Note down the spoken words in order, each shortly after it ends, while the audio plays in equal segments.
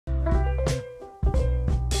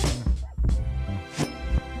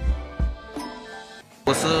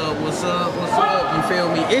What's up, what's up, what's up? You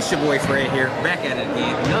feel me? It's your boy Fred here, back at it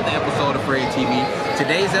again. Another episode of Fred TV.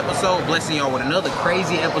 Today's episode, blessing y'all with another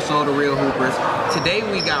crazy episode of Real Hoopers. Today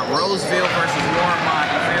we got Roseville versus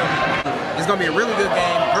Mott, you feel me? It's gonna be a really good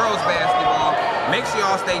game, girls basketball. Make sure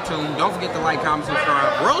y'all stay tuned. Don't forget to like, comment,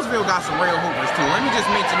 subscribe. Roseville got some real hoopers too. Let me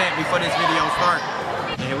just mention that before this video starts.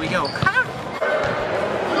 Here we go.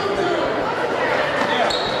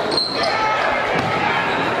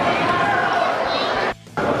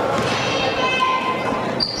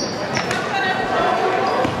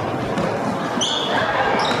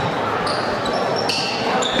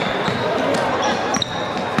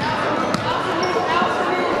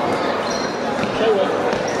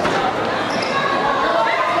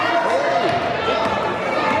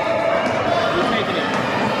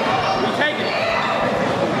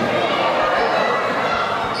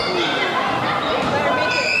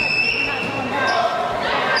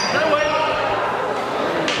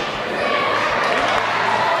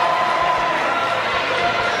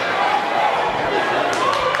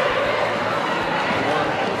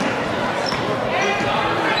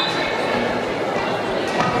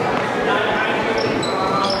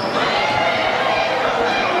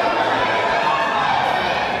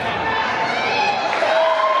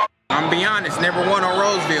 Be honest, never won on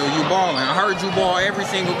Roseville. You balling. I heard you ball every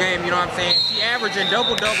single game, you know what I'm saying? She averaging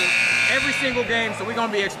double-doubles every single game, so we're going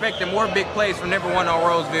to be expecting more big plays from never won on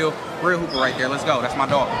Roseville. Real hooper right there. Let's go. That's my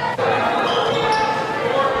dog. All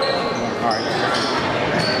right.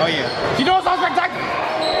 Oh, yeah. She doing so spectacular.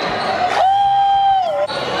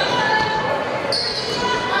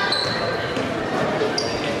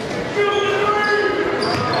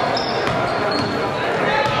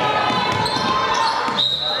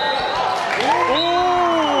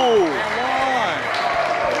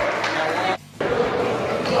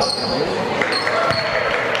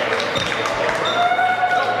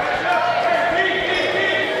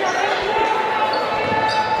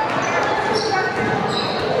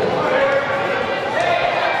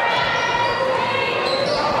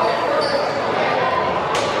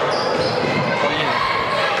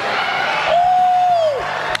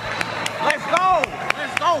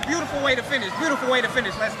 Beautiful way to finish. Beautiful way to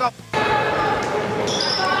finish. Let's go.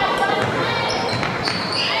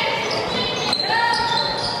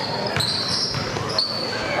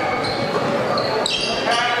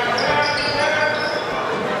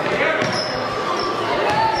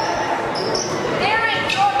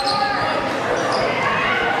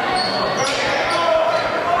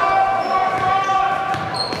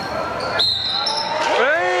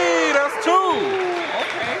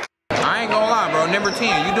 Number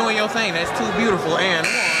 10, you doing your thing. That's two beautiful and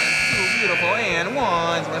ones. Two beautiful and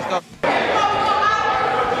ones. Let's go.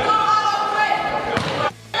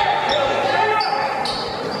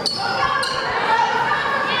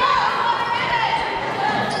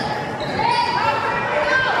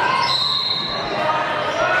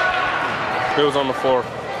 It was on the floor.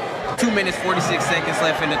 2 minutes, 46 seconds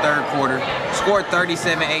left in the third quarter. Scored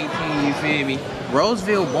 37-18, you feel me?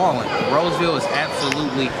 Roseville balling. Roseville is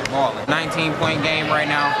absolutely balling. 19-point game right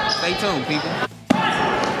now. Stay tuned, people.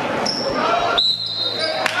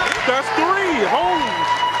 That's three. Home.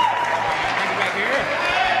 Back here.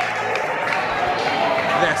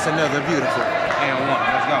 That's another beautiful and one.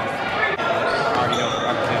 Let's go. Already know.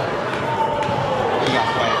 I can tell. We got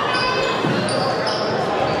to play.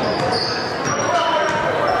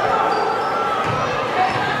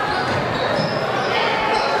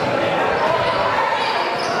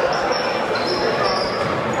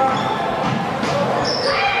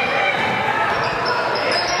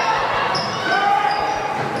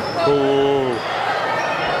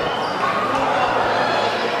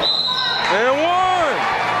 And one.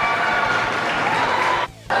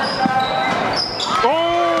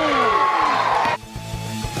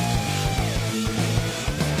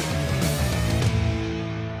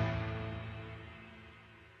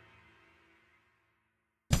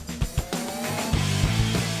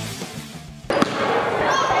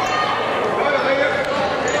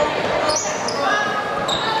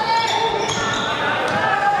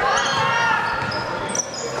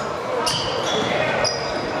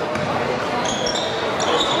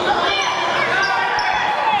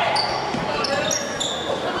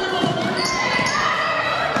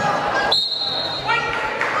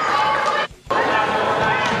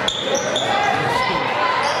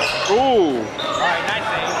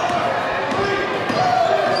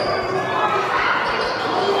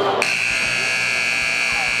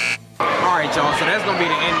 Y'all, so that's gonna be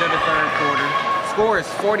the end of the third quarter. Score is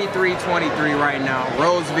 43-23 right now.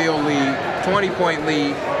 Roseville lead, 20-point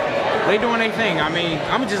lead. They doing their thing. I mean,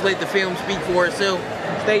 I'm gonna just let the film speak for itself.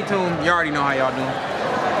 Stay tuned. You already know how y'all doing.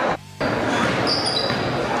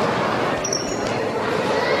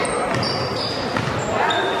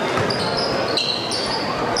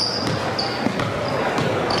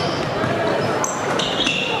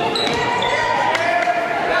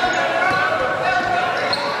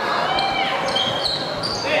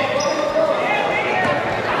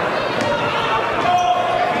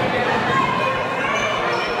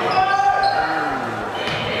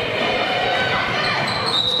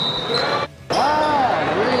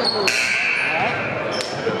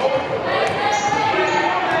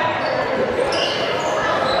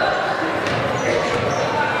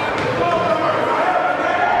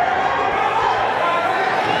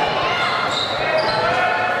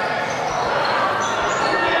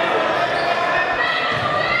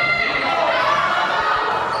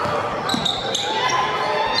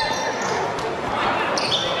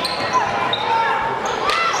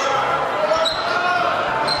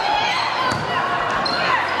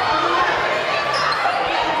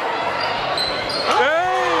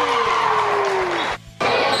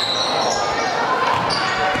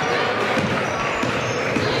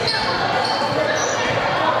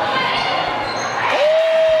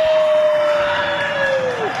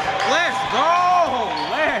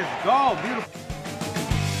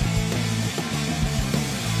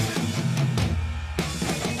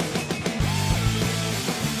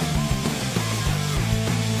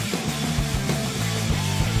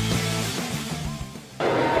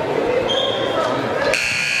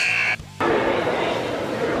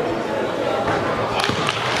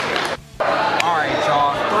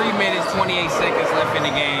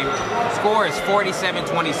 Score is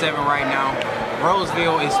 47-27 right now.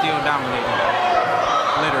 Roseville is still dominating.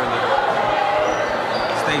 Literally.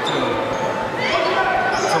 Stay tuned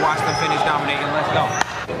to watch them finish dominating. Let's go.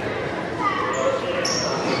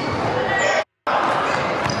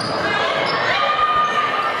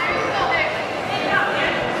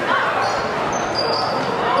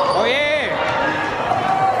 Oh yeah.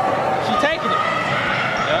 She's taking it.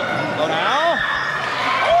 Yep. Go down.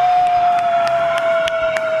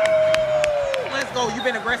 You've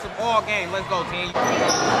been aggressive all game. Let's go, team.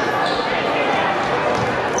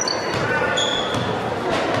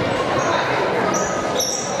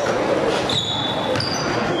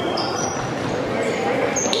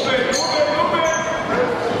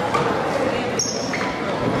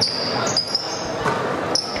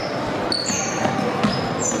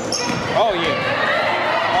 Oh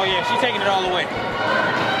yeah. Oh yeah, she's taking it all the way.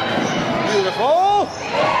 Beautiful.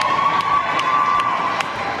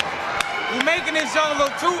 Making this y'all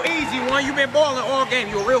look too easy. One, you've been balling all game.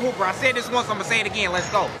 You a real hooper. I said this once, I'm gonna say it again. Let's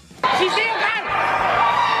go. She still got it.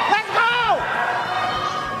 Let's go.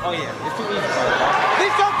 Oh yeah, it's too easy.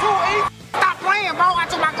 This so too easy. Stop playing, bro. I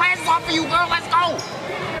took my glasses off for you, girl. Let's go.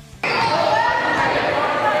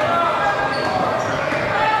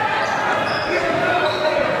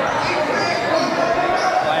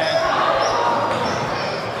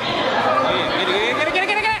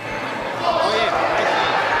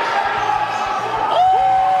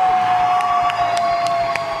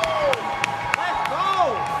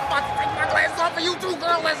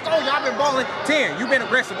 Let's go. Y'all been balling. 10, you've been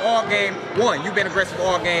aggressive all game. 1, you've been aggressive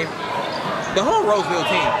all game. The whole Roseville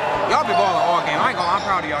team, y'all been balling all game. I ain't gonna, I'm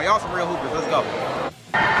proud of y'all. Y'all some real hoopers. Let's go.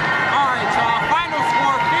 All right, y'all. Final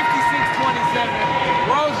score,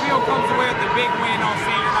 56-27. Roseville comes away with the big win on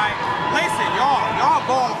senior night. Listen, y'all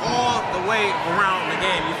ball all the way around the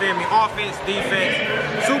game. You feel me? Offense, defense.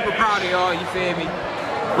 Super proud of y'all. You feel me?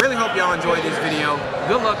 Really hope y'all enjoyed this video.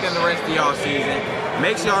 Good luck in the rest of y'all season.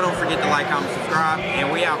 Make sure y'all don't forget to like, comment, subscribe, and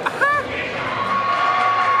we out.